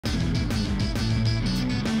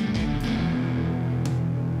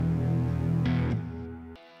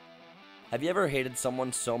Have you ever hated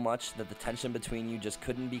someone so much that the tension between you just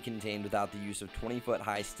couldn't be contained without the use of 20-foot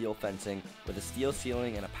high steel fencing with a steel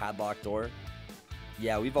ceiling and a padlocked door?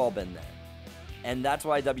 Yeah, we've all been there. And that's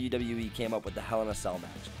why WWE came up with the Hell in a Cell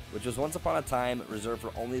match, which was once upon a time reserved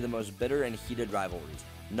for only the most bitter and heated rivalries,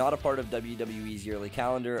 not a part of WWE's yearly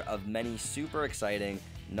calendar of many super exciting,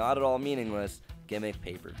 not at all meaningless, gimmick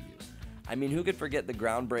pay-per-views. I mean, who could forget the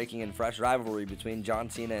groundbreaking and fresh rivalry between John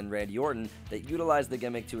Cena and Randy Orton that utilized the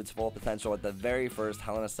gimmick to its full potential at the very first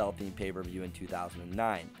Hell in a Cell themed pay-per-view in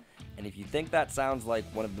 2009. And if you think that sounds like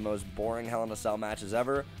one of the most boring Hell in a Cell matches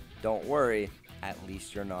ever, don't worry, at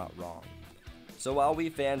least you're not wrong. So while we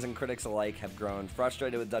fans and critics alike have grown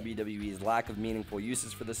frustrated with WWE's lack of meaningful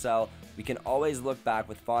uses for the cell, we can always look back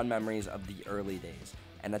with fond memories of the early days.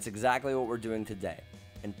 And that's exactly what we're doing today.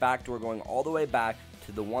 In fact, we're going all the way back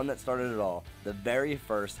to the one that started it all, the very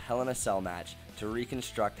first Hell in a Cell match, to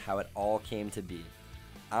reconstruct how it all came to be.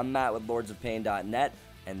 I'm Matt with LordsOfPain.net,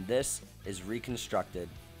 and this is Reconstructed,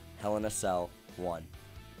 Hell in a Cell 1.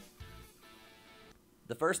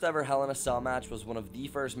 The first ever Hell in a Cell match was one of the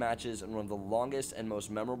first matches in one of the longest and most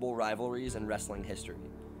memorable rivalries in wrestling history.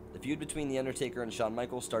 The feud between The Undertaker and Shawn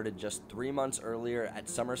Michaels started just 3 months earlier at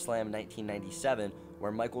SummerSlam 1997,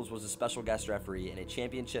 where Michaels was a special guest referee in a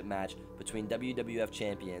championship match between WWF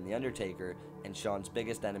champion The Undertaker and Shawn's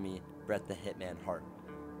biggest enemy, Bret the Hitman Hart.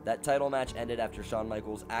 That title match ended after Shawn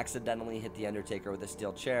Michaels accidentally hit The Undertaker with a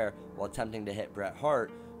steel chair while attempting to hit Bret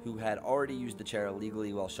Hart, who had already used the chair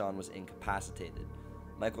illegally while Shawn was incapacitated.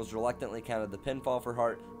 Michaels reluctantly counted the pinfall for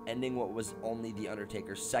Hart, ending what was only The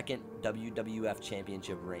Undertaker's second WWF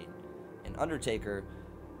Championship reign. And Undertaker,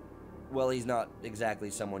 well, he's not exactly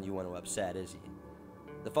someone you want to upset, is he?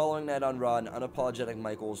 The following night on Raw, an unapologetic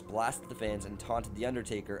Michaels blasted the fans and taunted The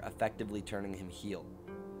Undertaker, effectively turning him heel.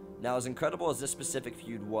 Now, as incredible as this specific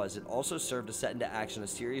feud was, it also served to set into action a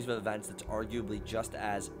series of events that's arguably just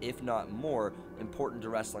as, if not more, important to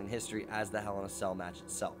wrestling history as the Hell in a Cell match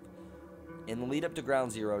itself. In the lead up to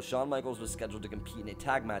Ground Zero, Shawn Michaels was scheduled to compete in a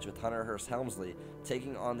tag match with Hunter Hearst Helmsley,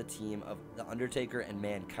 taking on the team of The Undertaker and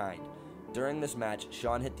Mankind. During this match,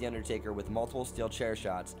 Shawn hit The Undertaker with multiple steel chair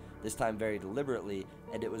shots, this time very deliberately,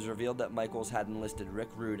 and it was revealed that Michaels had enlisted Rick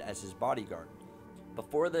Rude as his bodyguard.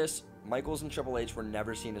 Before this, Michaels and Triple H were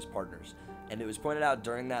never seen as partners, and it was pointed out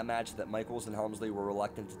during that match that Michaels and Helmsley were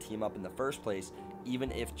reluctant to team up in the first place,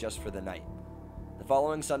 even if just for the night. The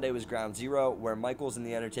following Sunday was Ground Zero, where Michaels and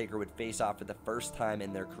The Undertaker would face off for the first time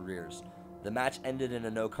in their careers. The match ended in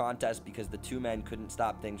a no contest because the two men couldn't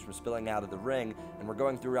stop things from spilling out of the ring and were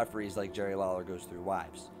going through referees like Jerry Lawler goes through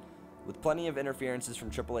wives. With plenty of interferences from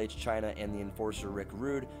Triple H, Chyna, and the enforcer Rick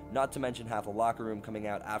Rude, not to mention half the locker room coming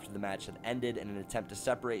out after the match had ended in an attempt to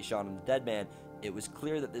separate Shawn and the Deadman, it was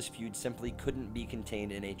clear that this feud simply couldn't be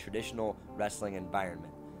contained in a traditional wrestling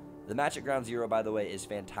environment. The match at Ground Zero, by the way, is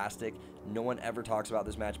fantastic. No one ever talks about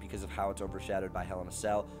this match because of how it's overshadowed by Hell in a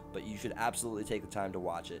Cell, but you should absolutely take the time to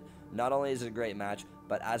watch it. Not only is it a great match,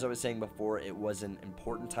 but as I was saying before, it was an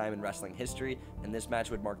important time in wrestling history, and this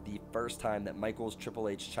match would mark the first time that Michaels, Triple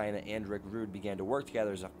H, Chyna, and Rick Rude began to work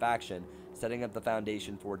together as a faction, setting up the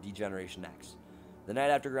foundation for D-Generation X. The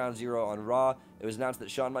night after Ground Zero on Raw, it was announced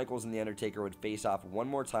that Shawn Michaels and The Undertaker would face off one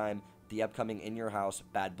more time at the upcoming In Your House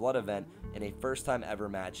Bad Blood event in a first-time ever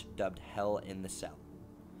match dubbed Hell in the Cell.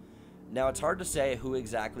 Now, it's hard to say who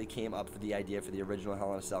exactly came up with the idea for the original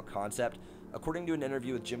Hell in a Cell concept. According to an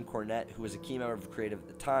interview with Jim Cornette, who was a key member of Creative at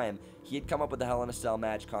the time, he had come up with the Hell in a Cell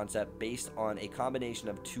match concept based on a combination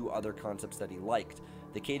of two other concepts that he liked: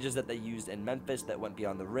 the cages that they used in Memphis that went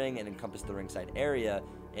beyond the ring and encompassed the ringside area,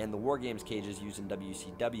 and the War Games cages used in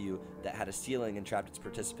WCW that had a ceiling and trapped its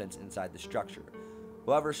participants inside the structure.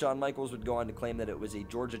 However, Shawn Michaels would go on to claim that it was a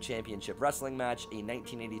Georgia Championship Wrestling match, a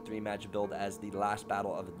 1983 match billed as the Last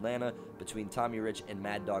Battle of Atlanta between Tommy Rich and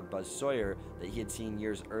Mad Dog Buzz Sawyer that he had seen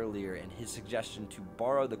years earlier, and his suggestion to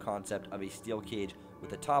borrow the concept of a steel cage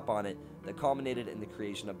with a top on it that culminated in the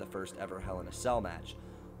creation of the first ever Hell in a Cell match.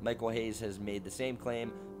 Michael Hayes has made the same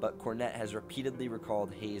claim, but Cornette has repeatedly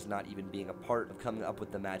recalled Hayes not even being a part of coming up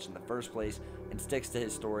with the match in the first place, and sticks to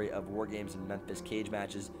his story of War Games and Memphis cage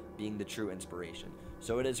matches being the true inspiration.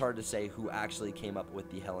 So it is hard to say who actually came up with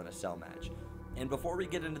the Hell in a Cell match. And before we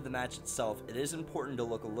get into the match itself, it is important to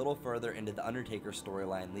look a little further into the Undertaker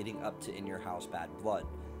storyline leading up to In Your House Bad Blood.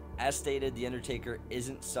 As stated, The Undertaker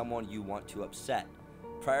isn't someone you want to upset.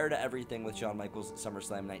 Prior to everything with Shawn Michaels at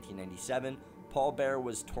SummerSlam 1997, Paul Bearer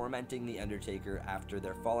was tormenting The Undertaker after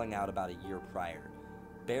their falling out about a year prior.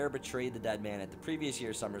 Bear betrayed the Deadman at the previous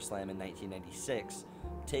year's SummerSlam in 1996.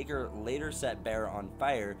 Taker later set Bear on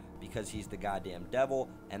fire because he's the goddamn devil,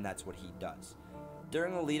 and that's what he does.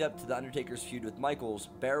 During the lead up to The Undertaker's feud with Michaels,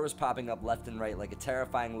 Bear was popping up left and right like a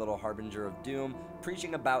terrifying little harbinger of doom,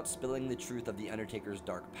 preaching about spilling the truth of The Undertaker's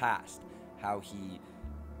dark past, how he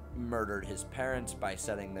murdered his parents by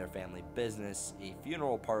setting their family business, a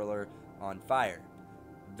funeral parlor, on fire.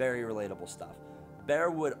 Very relatable stuff.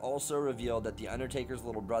 Bear would also reveal that The Undertaker's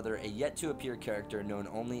little brother, a yet-to-appear character known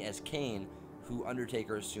only as Kane, who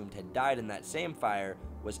Undertaker assumed had died in that same fire,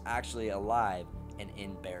 was actually alive and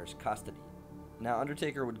in Bear's custody. Now,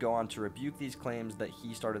 Undertaker would go on to rebuke these claims that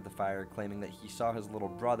he started the fire, claiming that he saw his little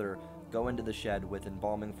brother go into the shed with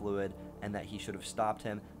embalming fluid and that he should have stopped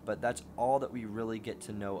him, but that's all that we really get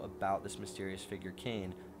to know about this mysterious figure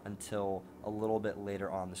Kane until a little bit later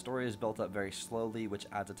on. The story is built up very slowly, which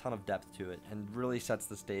adds a ton of depth to it and really sets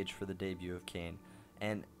the stage for the debut of Kane.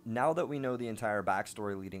 And now that we know the entire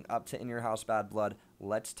backstory leading up to In Your House Bad Blood,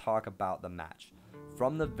 let's talk about the match.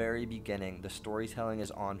 From the very beginning, the storytelling is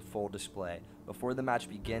on full display. Before the match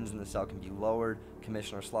begins and the cell can be lowered,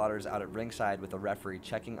 Commissioner Slaughter is out at ringside with a referee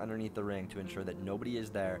checking underneath the ring to ensure that nobody is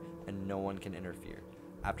there and no one can interfere.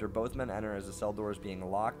 After both men enter as the cell door is being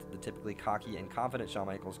locked, the typically cocky and confident Shawn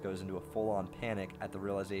Michaels goes into a full-on panic at the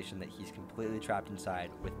realization that he's completely trapped inside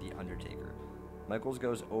with The Undertaker. Michaels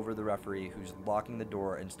goes over the referee, who's locking the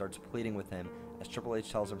door, and starts pleading with him as Triple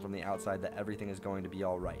H tells him from the outside that everything is going to be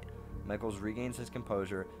alright. Michaels regains his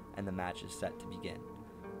composure, and the match is set to begin.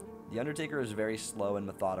 The Undertaker is very slow and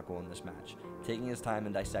methodical in this match, taking his time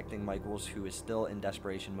in dissecting Michaels, who is still in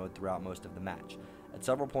desperation mode throughout most of the match. At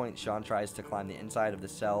several points, Shawn tries to climb the inside of the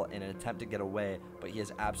cell in an attempt to get away, but he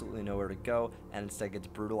has absolutely nowhere to go and instead gets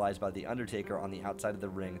brutalized by The Undertaker on the outside of the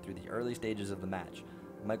ring through the early stages of the match.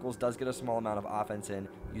 Michaels does get a small amount of offense in,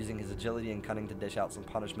 using his agility and cunning to dish out some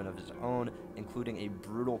punishment of his own, including a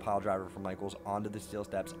brutal piledriver from Michaels onto the steel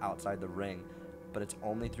steps outside the ring. But it's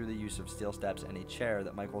only through the use of steel steps and a chair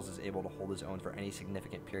that Michaels is able to hold his own for any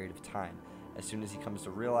significant period of time. As soon as he comes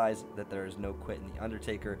to realize that there is no quit in The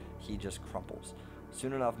Undertaker, he just crumples.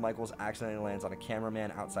 Soon enough, Michaels accidentally lands on a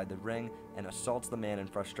cameraman outside the ring and assaults the man in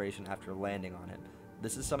frustration after landing on him.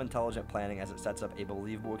 This is some intelligent planning, as it sets up a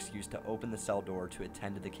believable excuse to open the cell door to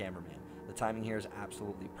attend to the cameraman. The timing here is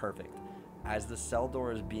absolutely perfect. As the cell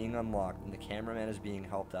door is being unlocked and the cameraman is being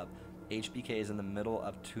helped up, HBK is in the middle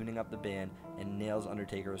of tuning up the band and nails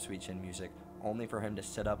Undertaker with sweet chin music, only for him to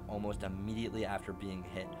sit up almost immediately after being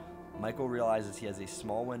hit. Michael realizes he has a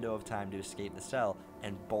small window of time to escape the cell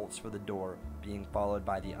and bolts for the door, being followed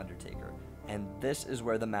by The Undertaker. And this is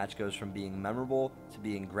where the match goes from being memorable to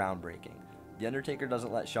being groundbreaking. The Undertaker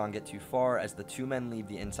doesn't let Shawn get too far as the two men leave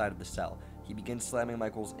the inside of the cell. He begins slamming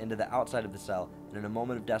Michaels into the outside of the cell, and in a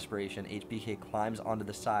moment of desperation, HBK climbs onto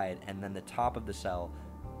the side and then the top of the cell,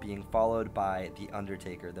 being followed by The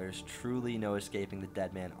Undertaker. There's truly no escaping the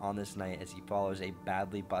dead man on this night as he follows a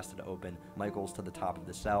badly busted open Michaels to the top of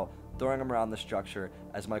the cell, throwing him around the structure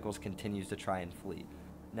as Michaels continues to try and flee.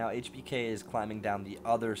 Now HBK is climbing down the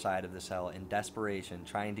other side of the cell in desperation,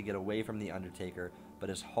 trying to get away from The Undertaker, but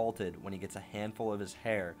is halted when he gets a handful of his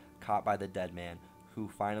hair caught by the dead man, who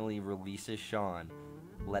finally releases Shawn,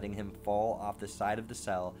 letting him fall off the side of the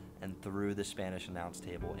cell and through the Spanish announce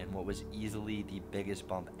table in what was easily the biggest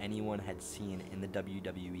bump anyone had seen in the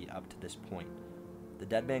WWE up to this point. The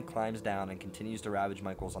dead man climbs down and continues to ravage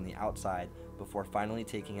Michaels on the outside before finally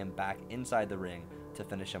taking him back inside the ring to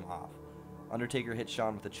finish him off. Undertaker hits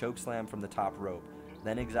Shawn with a chokeslam from the top rope,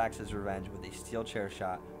 then exacts his revenge with a steel chair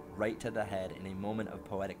shot right to the head in a moment of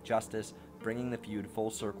poetic justice, bringing the feud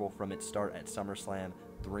full circle from its start at SummerSlam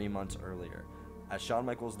 3 months earlier. As Shawn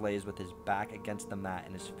Michaels lays with his back against the mat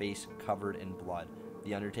and his face covered in blood,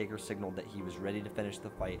 The Undertaker signaled that he was ready to finish the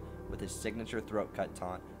fight with his signature throat cut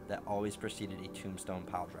taunt that always preceded a tombstone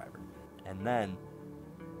piledriver. And then,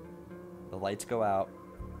 the lights go out,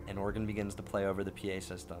 and organ begins to play over the PA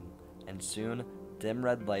system, and soon, dim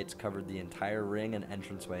red lights covered the entire ring and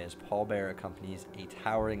entranceway as Paul Bearer accompanies a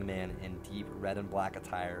towering man in deep red and black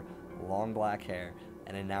attire, long black hair,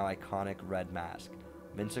 and a now iconic red mask.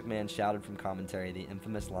 Vince McMahon shouted from commentary the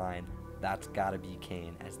infamous line, "That's gotta be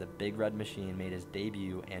Kane," as the Big Red Machine made his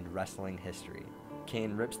debut in wrestling history.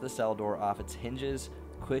 Kane rips the cell door off its hinges,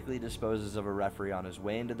 quickly disposes of a referee on his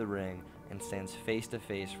way into the ring, and stands face to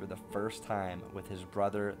face for the first time with his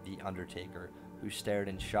brother, The Undertaker, who stared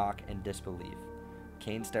in shock and disbelief.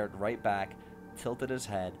 Kane stared right back, tilted his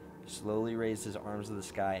head, slowly raised his arms to the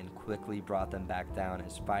sky, and quickly brought them back down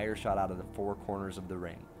as fire shot out of the four corners of the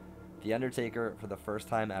ring. The Undertaker, for the first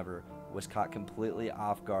time ever, was caught completely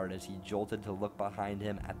off guard as he jolted to look behind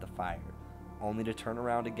him at the fire, only to turn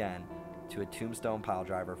around again to a tombstone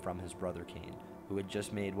piledriver from his brother Kane, who had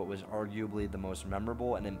just made what was arguably the most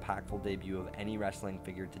memorable and impactful debut of any wrestling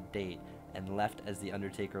figure to date, and left as The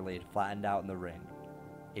Undertaker laid flattened out in the ring.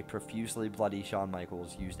 A profusely bloody Shawn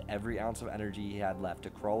Michaels used every ounce of energy he had left to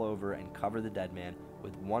crawl over and cover the dead man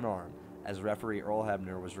with one arm, as referee Earl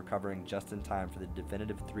Hebner was recovering just in time for the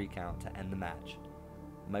definitive 3 count to end the match.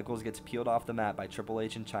 Michaels gets peeled off the mat by Triple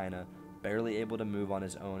H in China, barely able to move on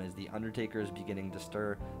his own as The Undertaker is beginning to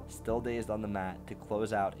stir, still dazed on the mat, to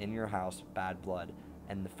close out In Your House, Bad Blood,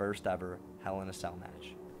 and the first ever Hell in a Cell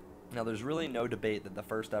match. Now, there's really no debate that the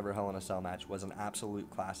first ever Hell in a Cell match was an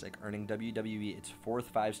absolute classic, earning WWE its 4th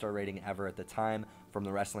 5-star rating ever at the time from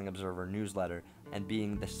the Wrestling Observer newsletter, and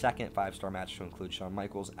being the 2nd 5-star match to include Shawn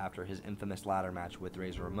Michaels after his infamous ladder match with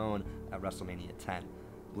Razor Ramon at WrestleMania 10.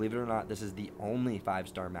 Believe it or not, this is the only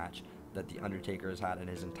 5-star match that The Undertaker has had in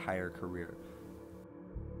his entire career.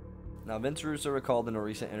 Now, Vince Russo recalled in a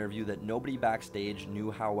recent interview that nobody backstage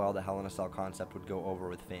knew how well the Hell in a Cell concept would go over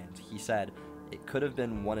with fans. He said, "It could have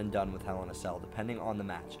been one and done with Hell in a Cell, depending on the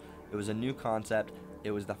match. It was a new concept.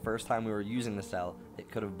 It was the first time we were using the cell.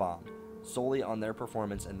 It could have bombed. Solely on their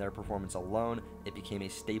performance and their performance alone, it became a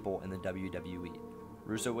staple in the WWE."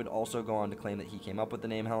 Russo would also go on to claim that he came up with the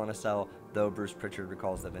name Hell in a Cell, though Bruce Pritchard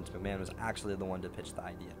recalls that Vince McMahon was actually the one to pitch the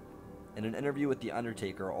idea. In an interview with The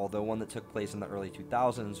Undertaker, although one that took place in the early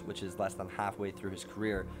 2000s, which is less than halfway through his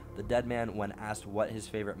career, the dead man, when asked what his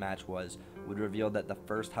favorite match was, would reveal that the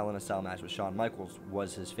first Hell in a Cell match with Shawn Michaels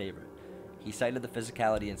was his favorite. He cited the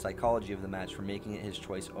physicality and psychology of the match for making it his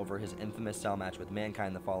choice over his infamous cell match with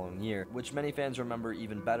Mankind the following year, which many fans remember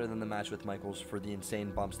even better than the match with Michaels for the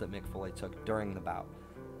insane bumps that Mick Foley took during the bout.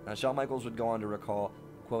 Now, Shawn Michaels would go on to recall,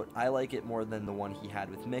 quote, "I like it more than the one he had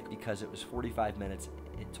with Mick because it was 45 minutes.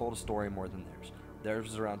 It told a story more than theirs. Theirs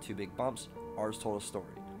was around 2 big bumps. Ours told a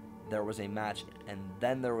story. There was a match, and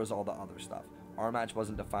then there was all the other stuff. Our match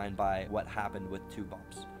wasn't defined by what happened with 2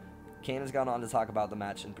 bumps." Kane has gone on to talk about the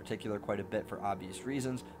match in particular quite a bit for obvious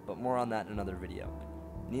reasons, but more on that in another video.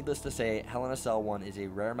 Needless to say, Hell in a Cell 1 is a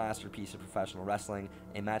rare masterpiece of professional wrestling,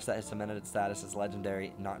 a match that has cemented its status as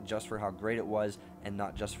legendary, not just for how great it was, and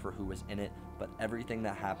not just for who was in it, but everything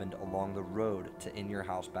that happened along the road to In Your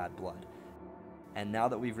House, Bad Blood. And now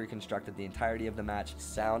that we've reconstructed the entirety of the match,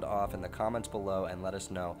 sound off in the comments below and let us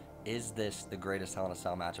know, is this the greatest Hell in a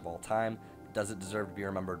Cell match of all time? Does it deserve to be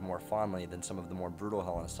remembered more fondly than some of the more brutal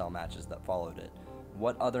Hell in a Cell matches that followed it?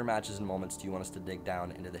 What other matches and moments do you want us to dig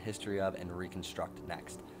down into the history of and reconstruct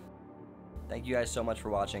next? Thank you guys so much for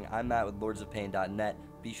watching. I'm Matt with lordsofpain.net.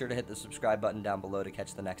 Be sure to hit the subscribe button down below to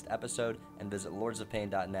catch the next episode, and visit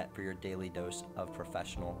lordsofpain.net for your daily dose of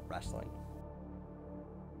professional wrestling.